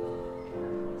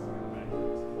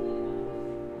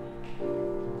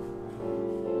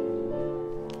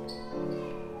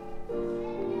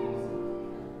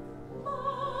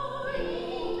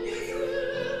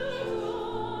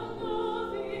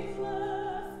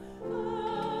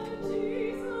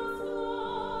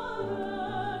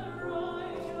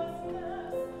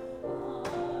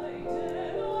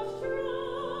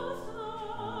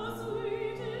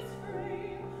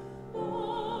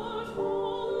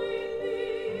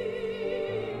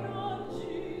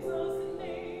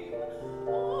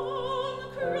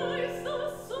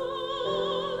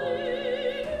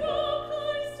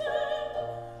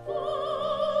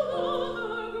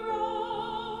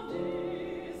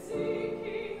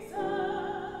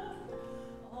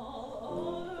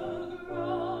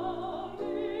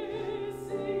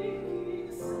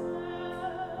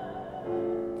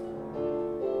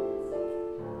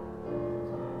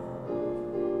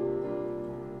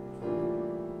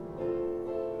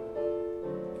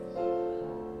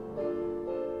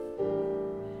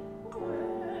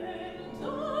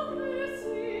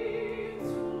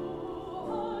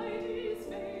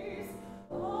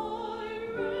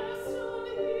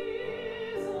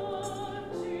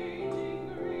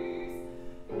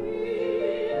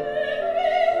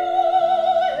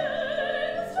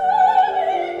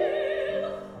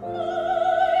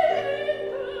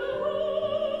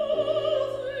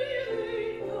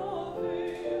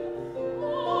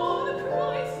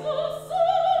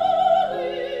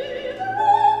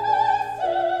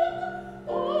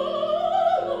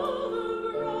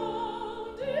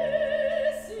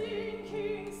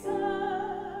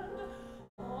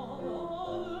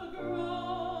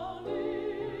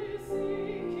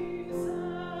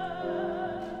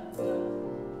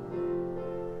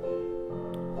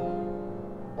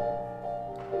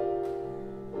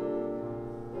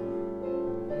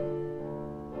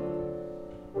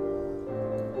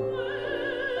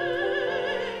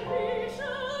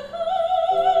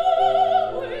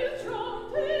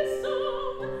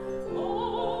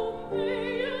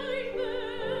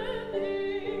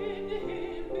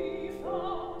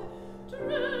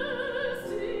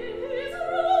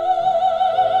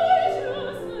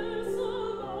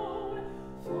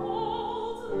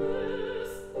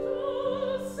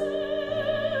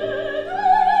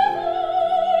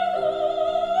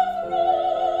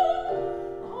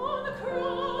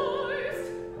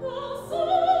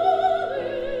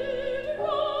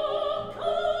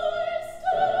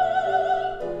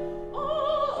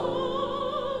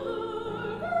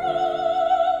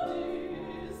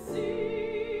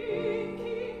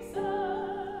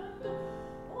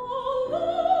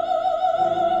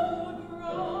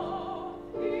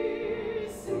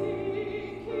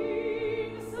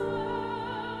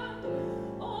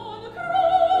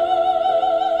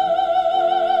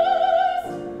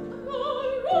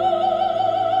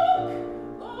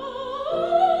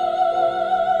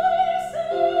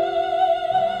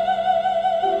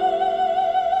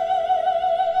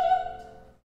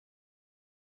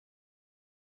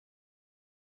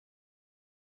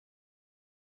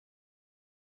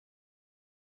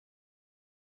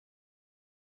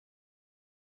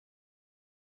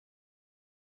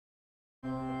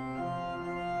Praise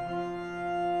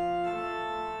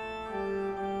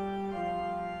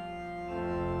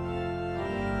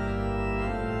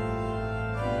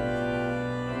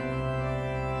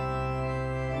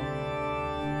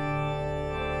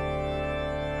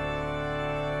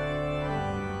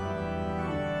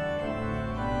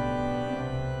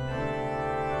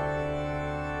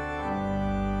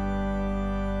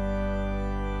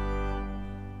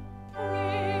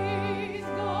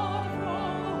God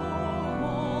from whom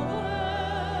all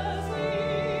blessings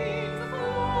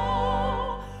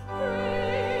flow.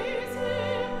 Praise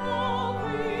Him, all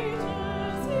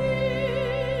creatures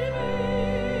here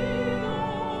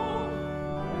below.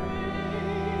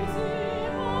 Praise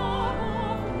Him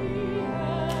above the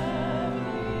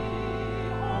heavenly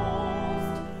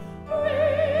host.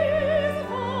 Praise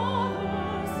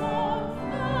Father, Son,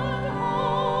 and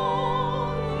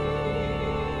Holy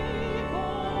Ghost.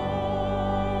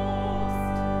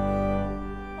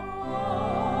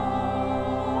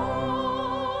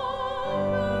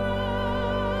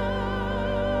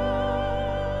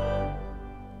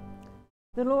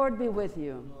 The Lord be with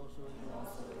you.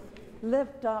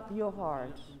 Lift up your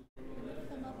hearts.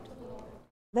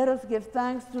 Let us give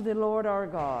thanks to the Lord our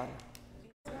God.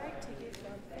 It's right to give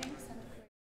God thanks and praise.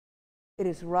 It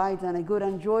is right and a good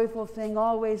and joyful thing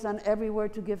always and everywhere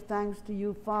to give thanks to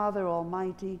you, Father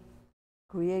Almighty,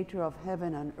 Creator of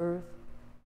heaven and earth.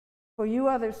 For you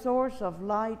are the source of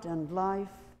light and life.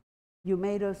 You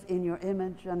made us in your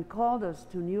image and called us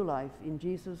to new life in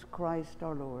Jesus Christ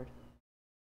our Lord.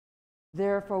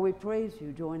 Therefore we praise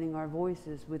you, joining our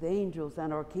voices with angels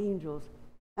and archangels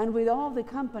and with all the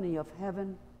company of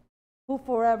heaven, who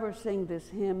forever sing this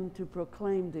hymn to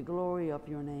proclaim the glory of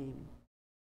your name.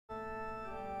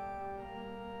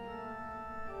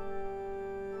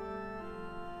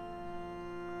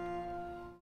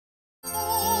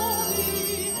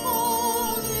 Holy,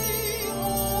 holy,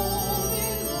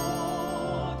 holy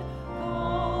Lord,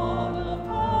 God of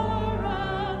power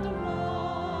and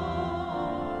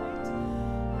might.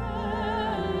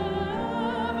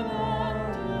 Heaven and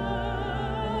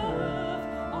earth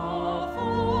are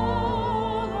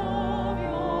full of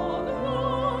your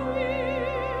glory.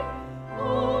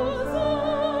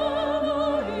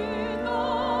 Hosanna in the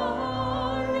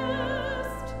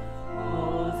highest.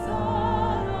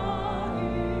 Hosanna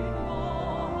in the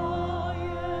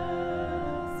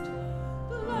highest.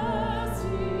 Blessed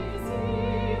is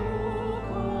he who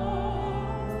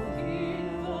comes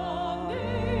in the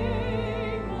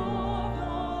name of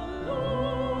the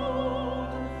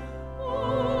Lord.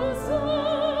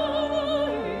 Hosanna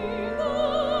in the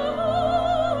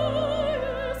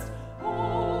highest.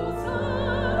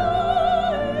 Hosanna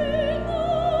in the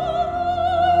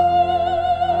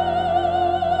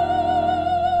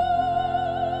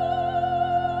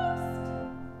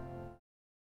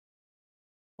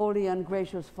Holy and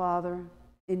gracious Father,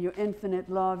 in your infinite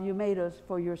love you made us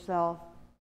for yourself.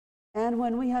 And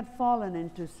when we had fallen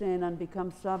into sin and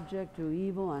become subject to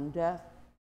evil and death,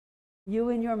 you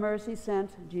in your mercy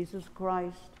sent Jesus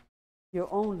Christ,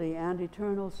 your only and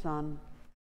eternal Son,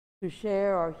 to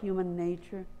share our human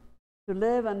nature, to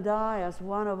live and die as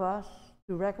one of us,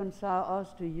 to reconcile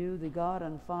us to you, the God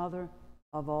and Father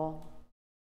of all.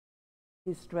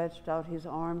 He stretched out his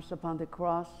arms upon the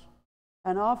cross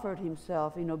and offered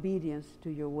himself in obedience to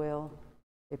your will,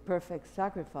 a perfect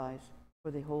sacrifice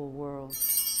for the whole world.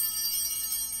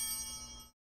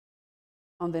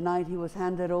 On the night he was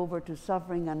handed over to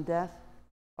suffering and death,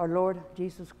 our Lord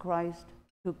Jesus Christ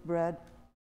took bread,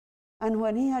 and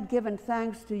when he had given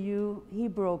thanks to you, he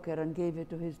broke it and gave it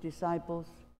to his disciples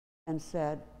and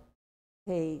said,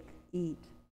 "Take, eat.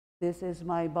 This is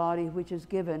my body which is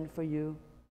given for you.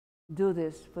 Do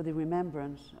this for the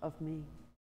remembrance of me."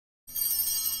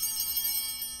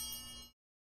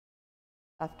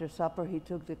 After supper, he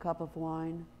took the cup of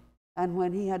wine, and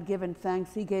when he had given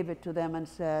thanks, he gave it to them and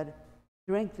said,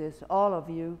 "Drink this, all of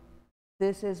you.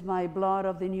 This is my blood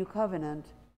of the new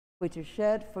covenant, which is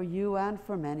shed for you and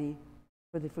for many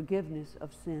for the forgiveness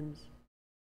of sins.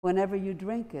 Whenever you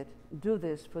drink it, do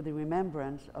this for the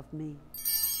remembrance of me."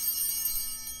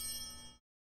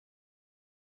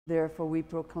 Therefore, we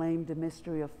proclaim the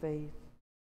mystery of faith.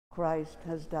 Christ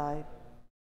has died.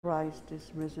 Christ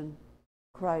is risen.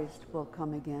 Christ will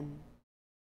come again.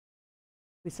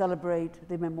 We celebrate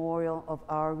the memorial of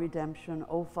our redemption,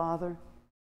 O Father,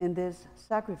 in this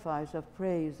sacrifice of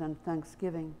praise and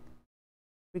thanksgiving.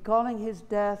 Recalling his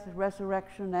death,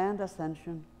 resurrection, and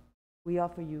ascension, we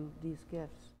offer you these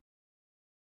gifts.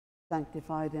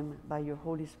 Sanctify them by your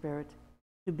Holy Spirit,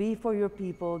 to be for your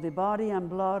people the body and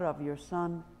blood of your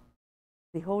Son,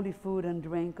 the holy food and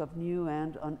drink of new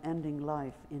and unending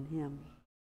life in him.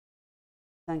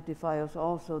 Sanctify us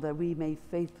also that we may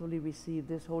faithfully receive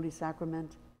this holy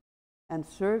sacrament and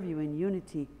serve you in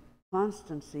unity,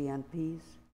 constancy, and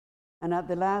peace. And at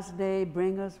the last day,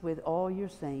 bring us with all your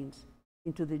saints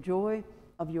into the joy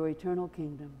of your eternal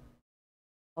kingdom.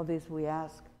 All this we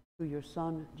ask through your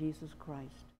Son, Jesus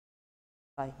Christ.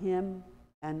 By him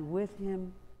and with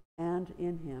him and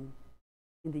in him,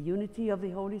 in the unity of the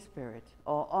Holy Spirit,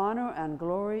 all honor and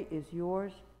glory is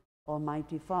yours,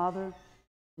 Almighty Father,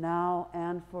 now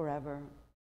and forever.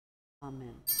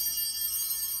 Amen.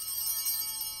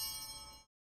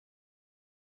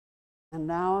 And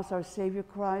now, as our Savior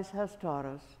Christ has taught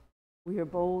us, we are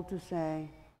bold to say,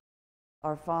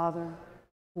 Our Father,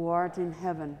 who art in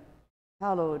heaven,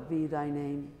 hallowed be thy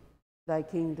name. Thy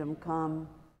kingdom come,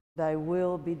 thy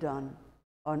will be done,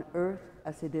 on earth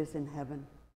as it is in heaven.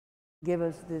 Give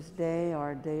us this day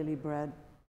our daily bread,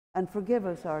 and forgive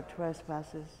us our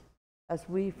trespasses, as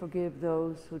we forgive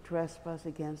those who trespass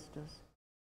against us.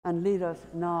 And lead us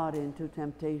not into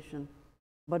temptation,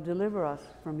 but deliver us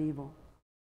from evil.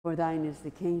 For thine is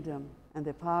the kingdom, and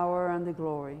the power, and the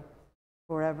glory,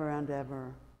 forever and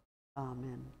ever.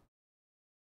 Amen.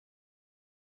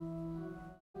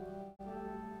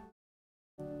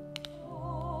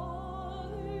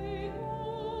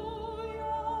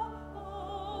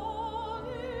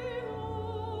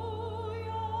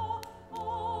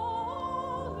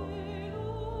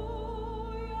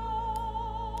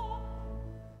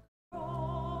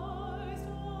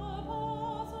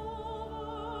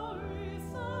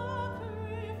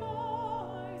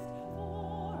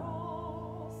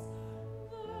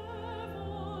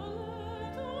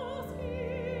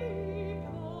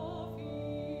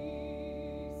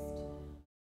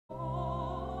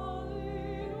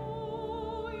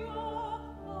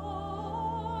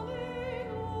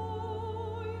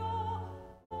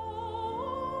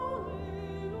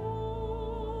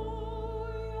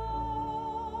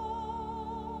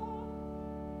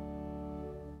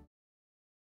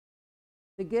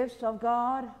 The gifts of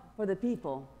God for the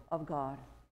people of God.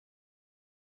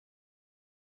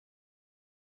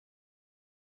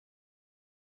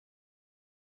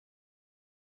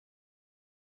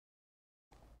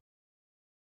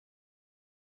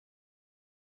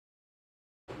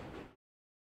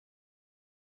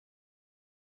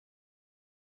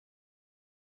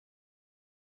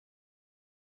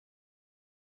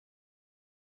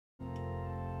 The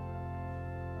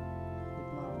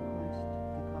blood of Christ,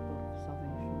 the cup of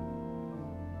salvation.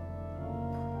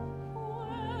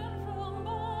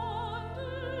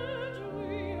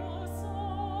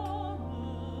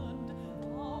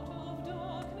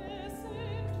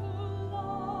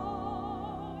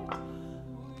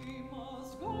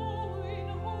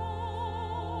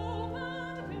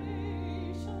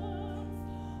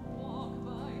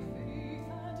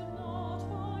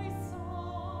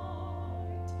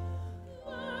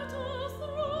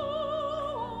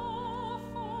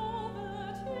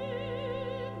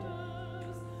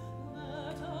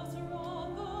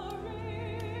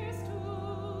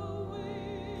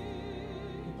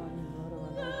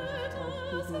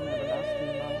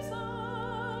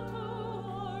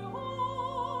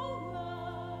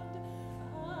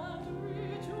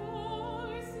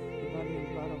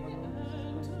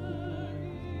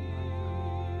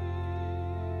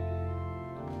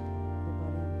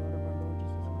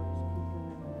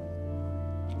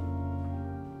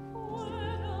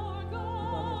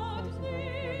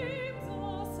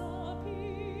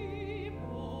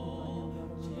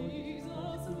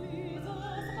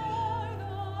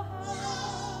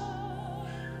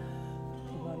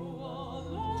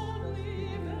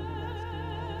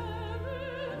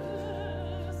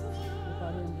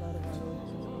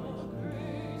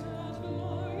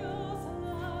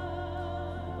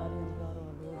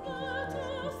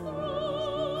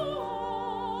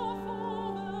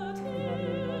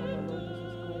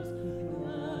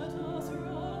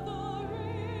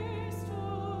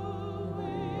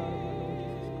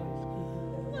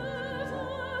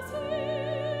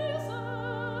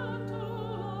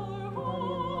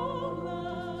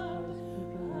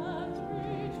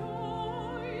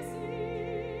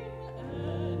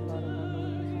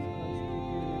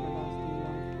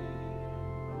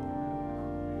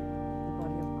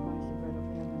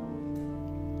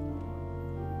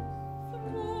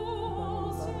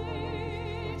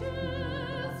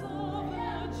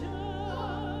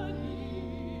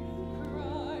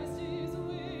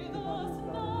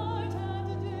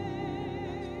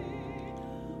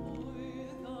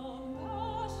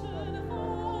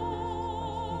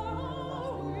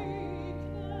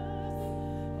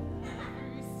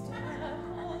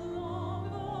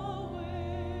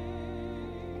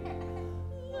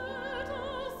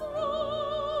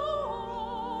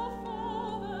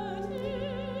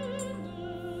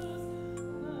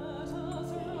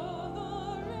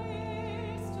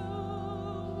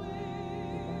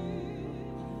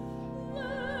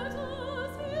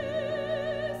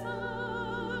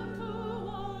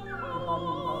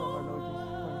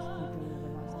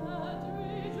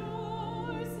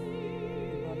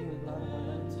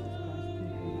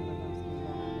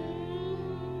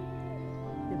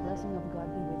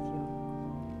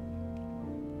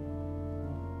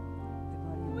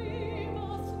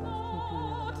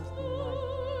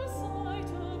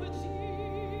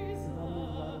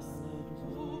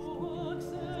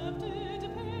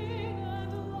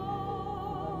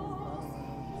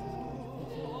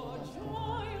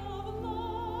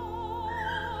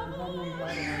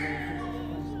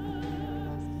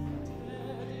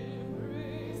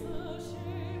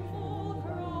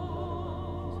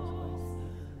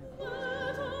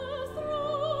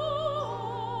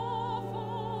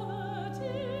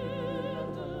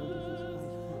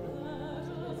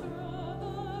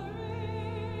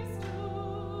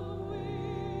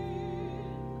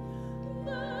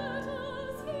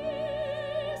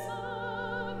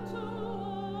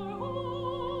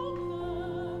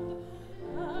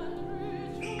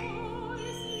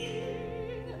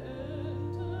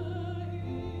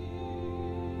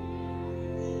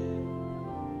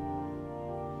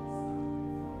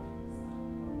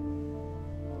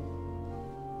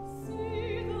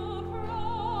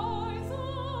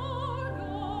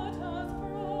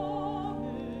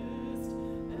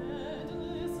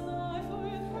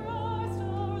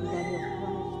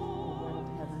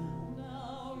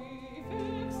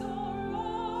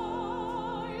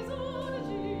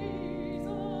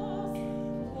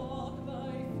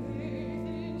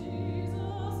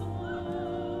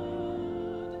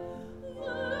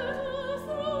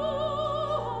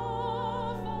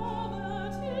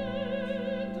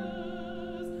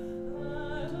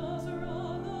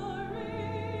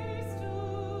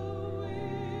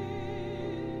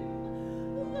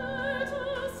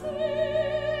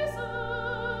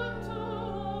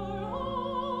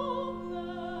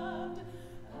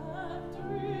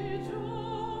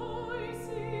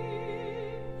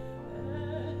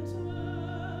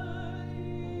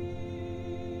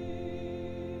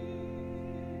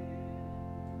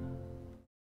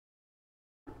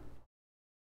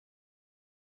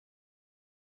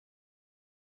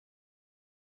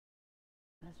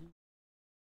 Bless you.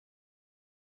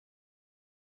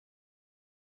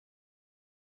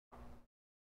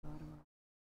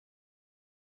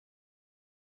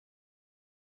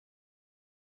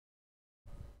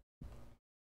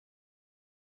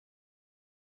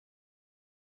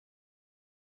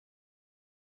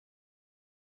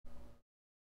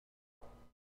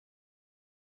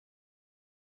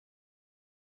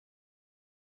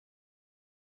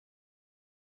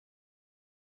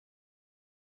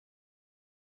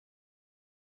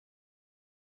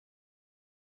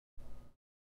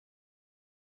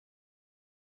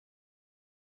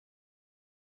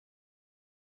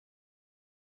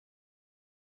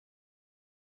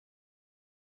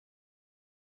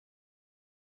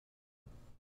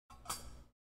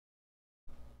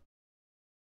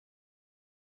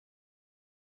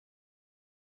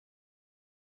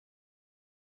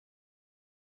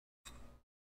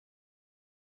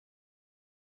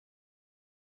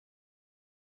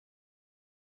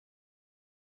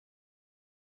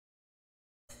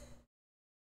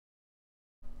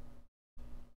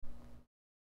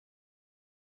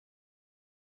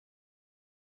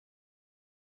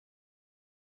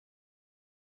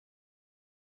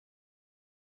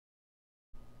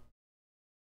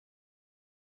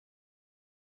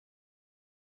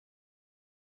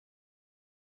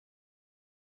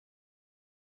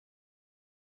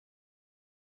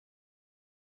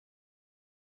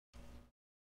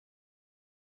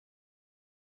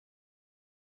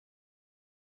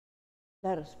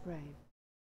 Let us pray.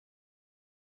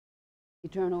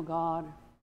 Eternal God,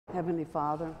 Heavenly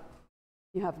Father,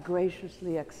 you have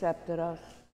graciously accepted us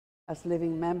as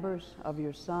living members of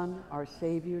your Son, our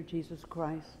Savior, Jesus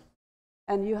Christ,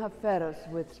 and you have fed us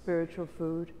with spiritual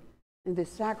food in the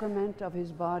sacrament of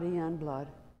his body and blood.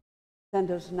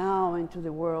 Send us now into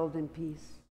the world in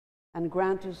peace, and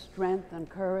grant us strength and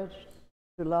courage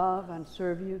to love and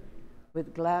serve you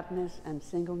with gladness and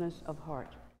singleness of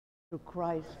heart. Through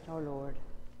Christ our Lord.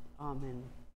 Amen.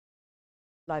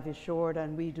 Life is short,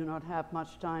 and we do not have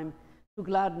much time to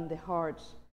gladden the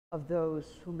hearts of those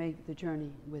who make the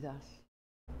journey with us.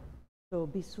 So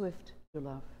be swift to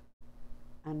love,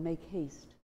 and make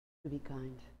haste to be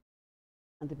kind.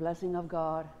 And the blessing of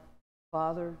God,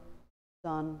 Father,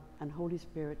 Son, and Holy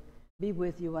Spirit be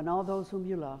with you and all those whom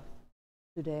you love,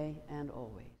 today and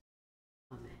always.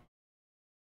 Amen.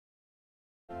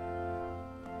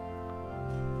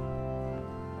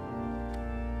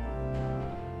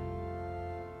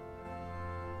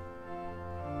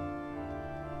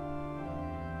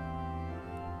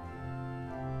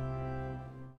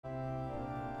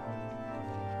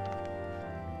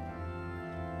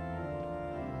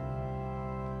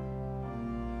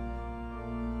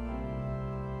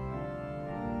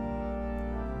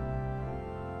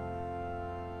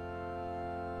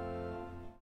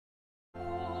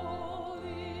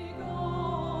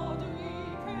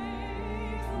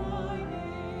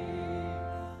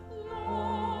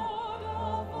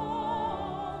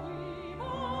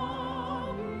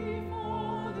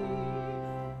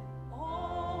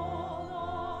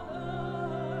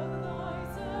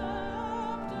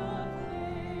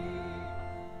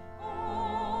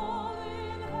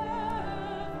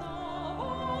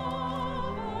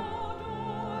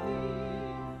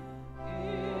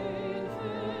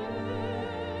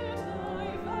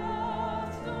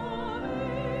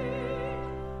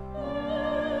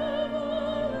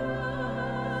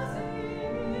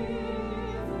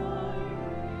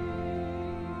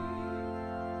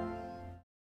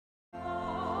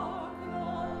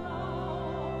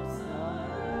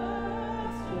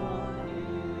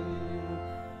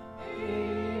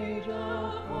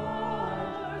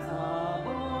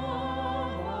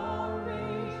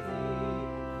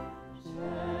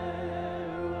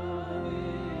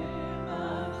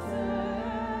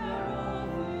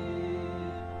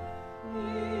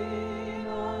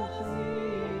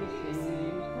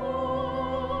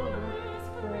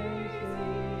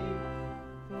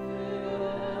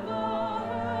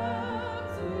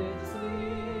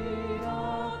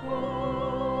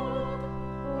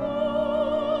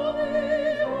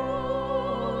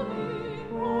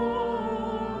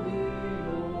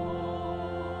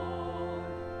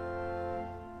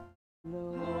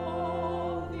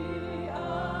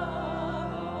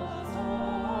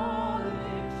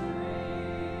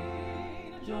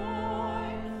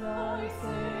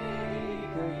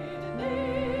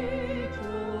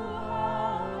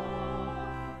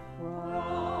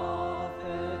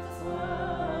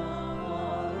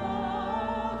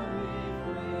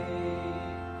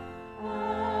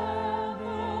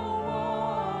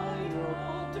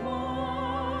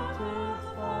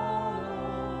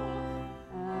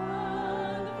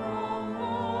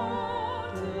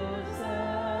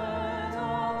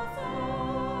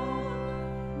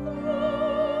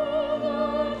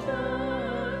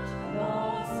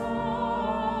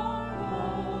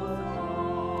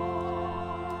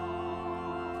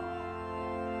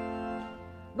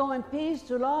 Go in peace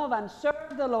to love and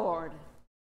serve the Lord.